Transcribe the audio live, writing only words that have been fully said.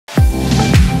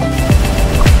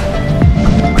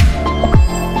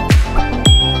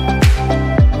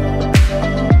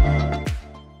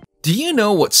you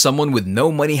know what someone with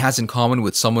no money has in common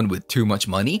with someone with too much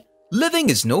money? Living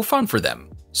is no fun for them.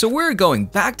 So we're going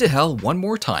back to hell one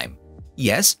more time.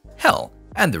 Yes, hell,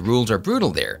 and the rules are brutal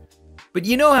there. But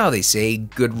you know how they say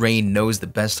good rain knows the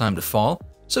best time to fall?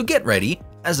 So get ready,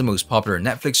 as the most popular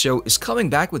Netflix show is coming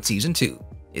back with season 2.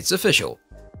 It's official.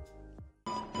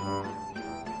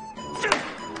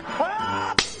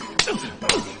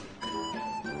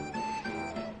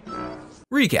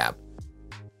 Recap.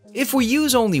 If we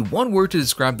use only one word to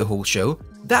describe the whole show,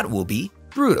 that will be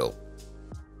brutal.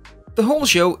 The whole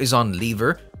show is on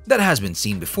lever that has been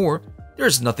seen before.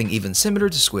 There's nothing even similar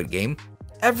to Squid Game.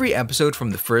 Every episode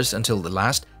from the first until the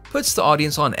last puts the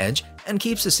audience on edge and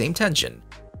keeps the same tension.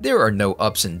 There are no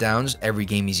ups and downs, every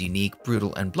game is unique,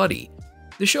 brutal, and bloody.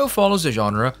 The show follows the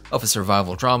genre of a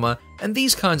survival drama, and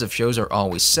these kinds of shows are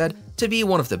always said to be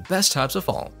one of the best types of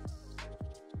all.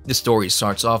 The story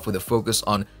starts off with a focus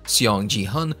on Seong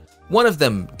Ji-hun, one of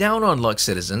them down-on-luck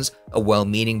citizens, a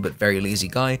well-meaning but very lazy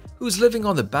guy who's living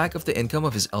on the back of the income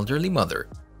of his elderly mother.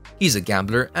 He's a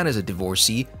gambler and is a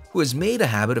divorcee who has made a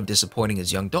habit of disappointing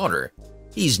his young daughter.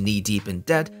 He's knee-deep in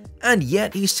debt, and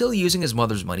yet he's still using his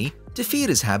mother's money to feed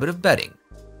his habit of betting.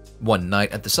 One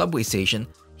night at the subway station,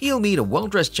 he'll meet a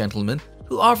well-dressed gentleman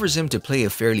who offers him to play a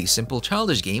fairly simple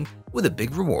childish game with a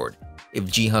big reward.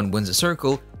 If Ji-hun wins a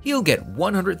circle, he'll get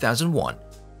 100,000 won.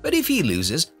 But if he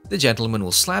loses, the gentleman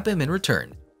will slap him in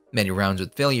return. Many rounds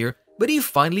with failure, but he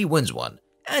finally wins one,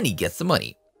 and he gets the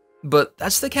money. But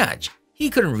that's the catch.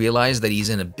 He couldn't realize that he's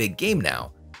in a big game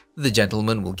now. The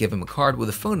gentleman will give him a card with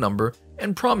a phone number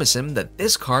and promise him that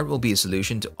this card will be a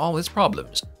solution to all his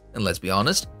problems. And let's be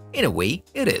honest, in a way,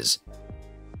 it is.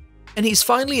 And he's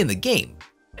finally in the game.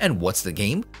 And what's the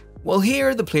game? Well,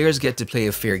 here the players get to play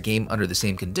a fair game under the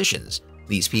same conditions.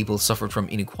 These people suffered from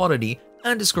inequality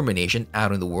and discrimination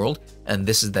out in the world, and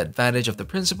this is the advantage of the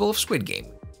principle of Squid Game.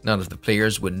 None of the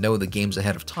players would know the games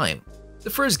ahead of time. The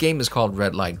first game is called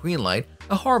Red Light, Green Light,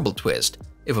 a horrible twist.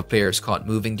 If a player is caught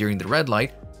moving during the red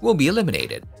light, will be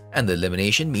eliminated, and the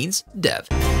elimination means death.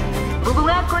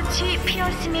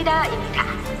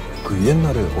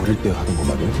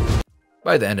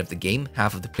 By the end of the game,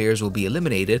 half of the players will be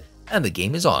eliminated, and the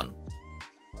game is on.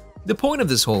 The point of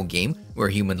this whole game, where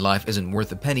human life isn't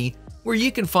worth a penny, where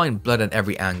you can find blood at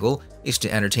every angle, is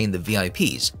to entertain the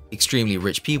VIPs, extremely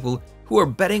rich people who are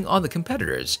betting on the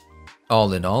competitors.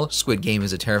 All in all, Squid Game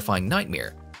is a terrifying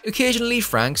nightmare. Occasionally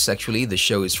frank sexually, the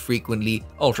show is frequently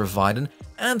ultra-violent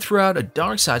and throughout a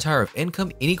dark satire of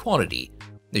income inequality.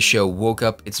 The show woke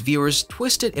up its viewers'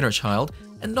 twisted inner child,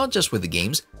 and not just with the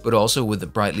games, but also with the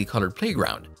brightly colored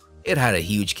playground. It had a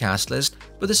huge cast list,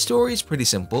 but the story is pretty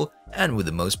simple, and with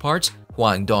the most parts,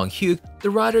 Hwang Dong-hyuk, the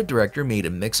writer-director, made a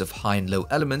mix of high and low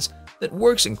elements that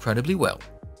works incredibly well.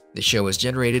 The show has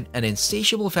generated an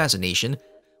insatiable fascination,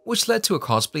 which led to a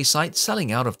cosplay site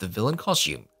selling out of the villain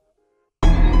costume.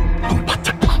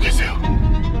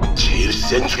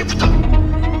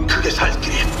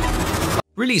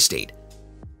 Release date.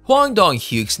 Hwang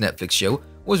Dong-hyuk's Netflix show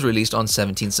was released on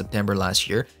 17 September last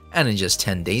year, and in just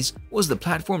 10 days was the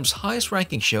platform's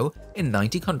highest-ranking show in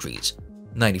 90 countries.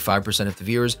 95% of the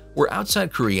viewers were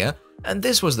outside Korea, and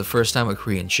this was the first time a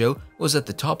Korean show was at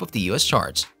the top of the US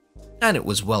charts. And it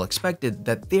was well expected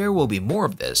that there will be more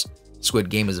of this. Squid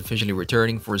Game is officially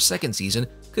returning for a second season,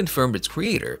 confirmed its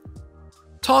creator.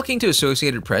 Talking to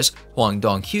Associated Press, Hwang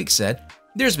Dong-hyuk said,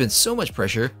 "There's been so much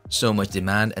pressure, so much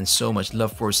demand, and so much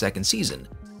love for a second season.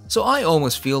 So I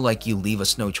almost feel like you leave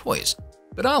us no choice.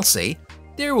 But I'll say,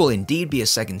 there will indeed be a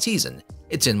second season.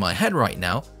 It's in my head right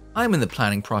now. I'm in the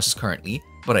planning process currently,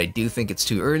 but I do think it's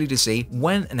too early to say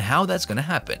when and how that's gonna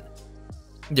happen."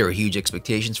 There are huge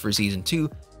expectations for season 2,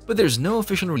 but there's no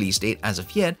official release date as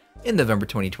of yet. In November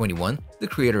 2021, the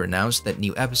creator announced that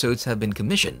new episodes have been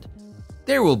commissioned.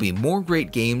 There will be more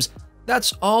great games,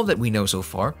 that's all that we know so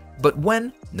far, but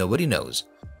when, nobody knows.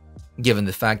 Given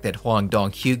the fact that Hwang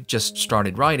Dong-hyuk just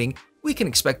started writing, we can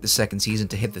expect the second season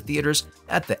to hit the theaters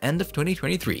at the end of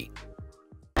 2023.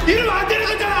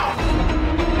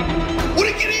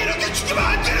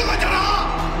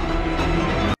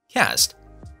 Cast.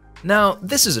 Now,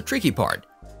 this is a tricky part.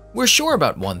 We're sure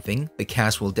about one thing, the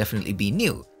cast will definitely be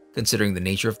new. Considering the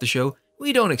nature of the show,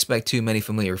 we don't expect too many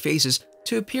familiar faces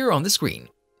to appear on the screen.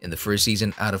 In the first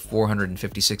season, out of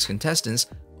 456 contestants,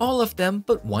 all of them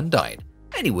but one died.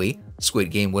 Anyway, Squid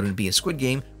Game wouldn't be a Squid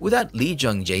Game without Lee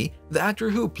Jung-jae, the actor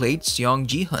who played Seong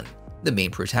Ji-hun, the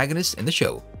main protagonist in the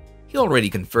show. He already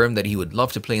confirmed that he would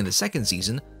love to play in the second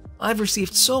season. "I've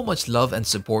received so much love and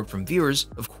support from viewers,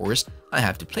 of course, I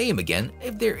have to play him again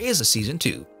if there is a season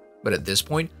 2. But at this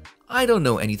point, I don't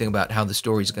know anything about how the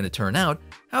story is going to turn out,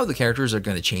 how the characters are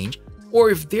going to change. or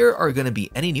if there are gonna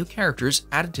be any new characters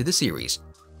added to the series.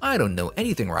 I don't know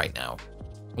anything right now.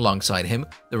 Alongside him,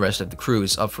 the rest of the crew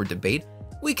is up for debate.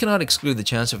 We cannot exclude the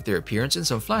chance of their appearance in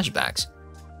some flashbacks.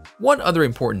 One other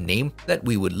important name that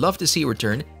we would love to see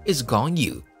return is Gong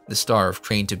Yoo, the star of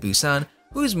Train to Busan,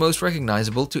 who is most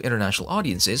recognizable to international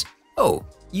audiences. Oh,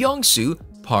 Yeong-su,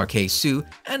 Park Hae-soo,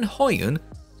 and Ho-yeon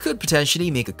could potentially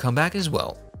make a comeback as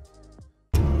well.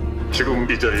 지금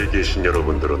이 자리에 계신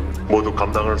여러분들은 모두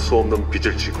감당할 수 없는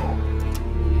빚을 지고.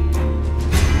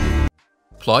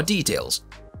 Plot details.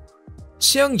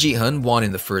 Seung Ji-hun won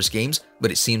in the first games,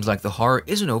 but it seems like the horror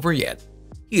isn't over yet.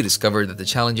 He discovered that the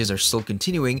challenges are still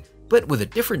continuing, but with a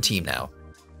different team now.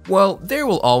 Well, there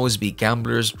will always be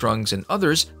gamblers, drunks, and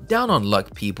others down on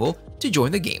luck people to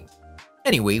join the game.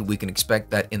 Anyway, we can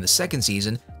expect that in the second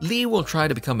season, Lee will try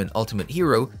to become an ultimate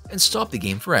hero and stop the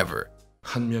game forever.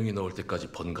 한 명이 나올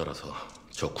때까지 번갈아서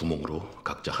저 구멍으로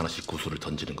각자 하나씩 구슬을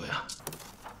던지는 거야.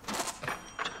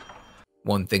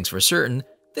 One thing's for certain,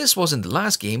 this wasn't the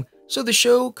last game, so the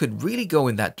show could really go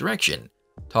in that direction.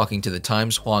 Talking to the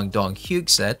Times, Hwang Dong-hyuk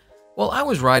said, "While I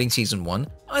was writing season 1,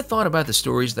 I thought about the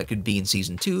stories that could be in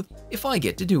season 2 if I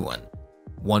get to do one.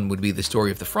 One would be the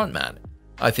story of the frontman.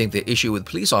 I think the issue with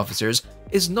police officers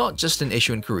is not just an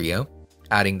issue in Korea,"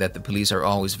 adding that the police are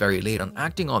always very late on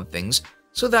acting on things,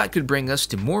 so that could bring us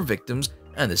to more victims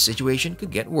and the situation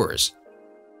could get worse.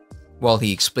 While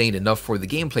he explained enough for the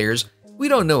game players, we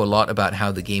don't know a lot about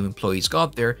how the game employees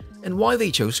got there and why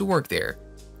they chose to work there.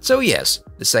 So yes,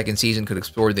 the second season could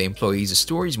explore the employees'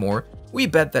 stories more. We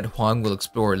bet that Hwang will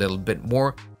explore a little bit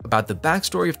more about the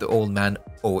backstory of the old man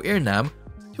Oh Ir-nam,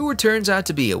 who turns out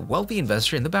to be a wealthy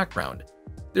investor in the background.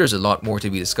 There's a lot more to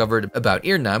be discovered about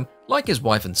Ir-nam, like his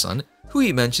wife and son, who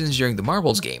he mentions during the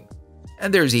marbles game.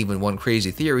 And there's even one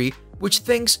crazy theory which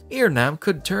thinks Ir-nam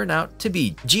could turn out to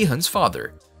be Ji-hun's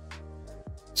father.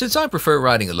 Since I prefer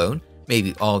writing alone,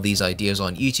 maybe all these ideas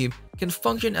on YouTube can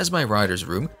function as my writer's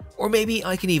room, or maybe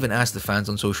I can even ask the fans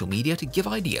on social media to give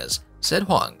ideas, said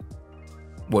Hwang.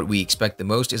 What we expect the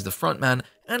most is the frontman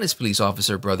and his police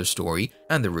officer brother story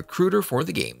and the recruiter for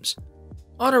the games.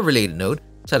 On a related note,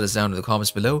 tell us down in the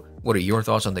comments below, what are your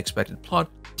thoughts on the expected plot?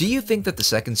 Do you think that the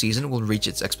second season will reach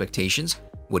its expectations?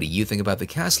 What do you think about the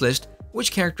cast list?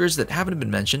 Which characters that haven't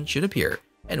been mentioned should appear?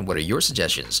 And what are your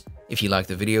suggestions? If you liked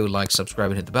the video, like,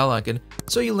 subscribe, and hit the bell icon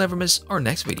so you'll never miss our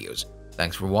next videos.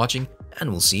 Thanks for watching, and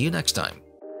we'll see you next time.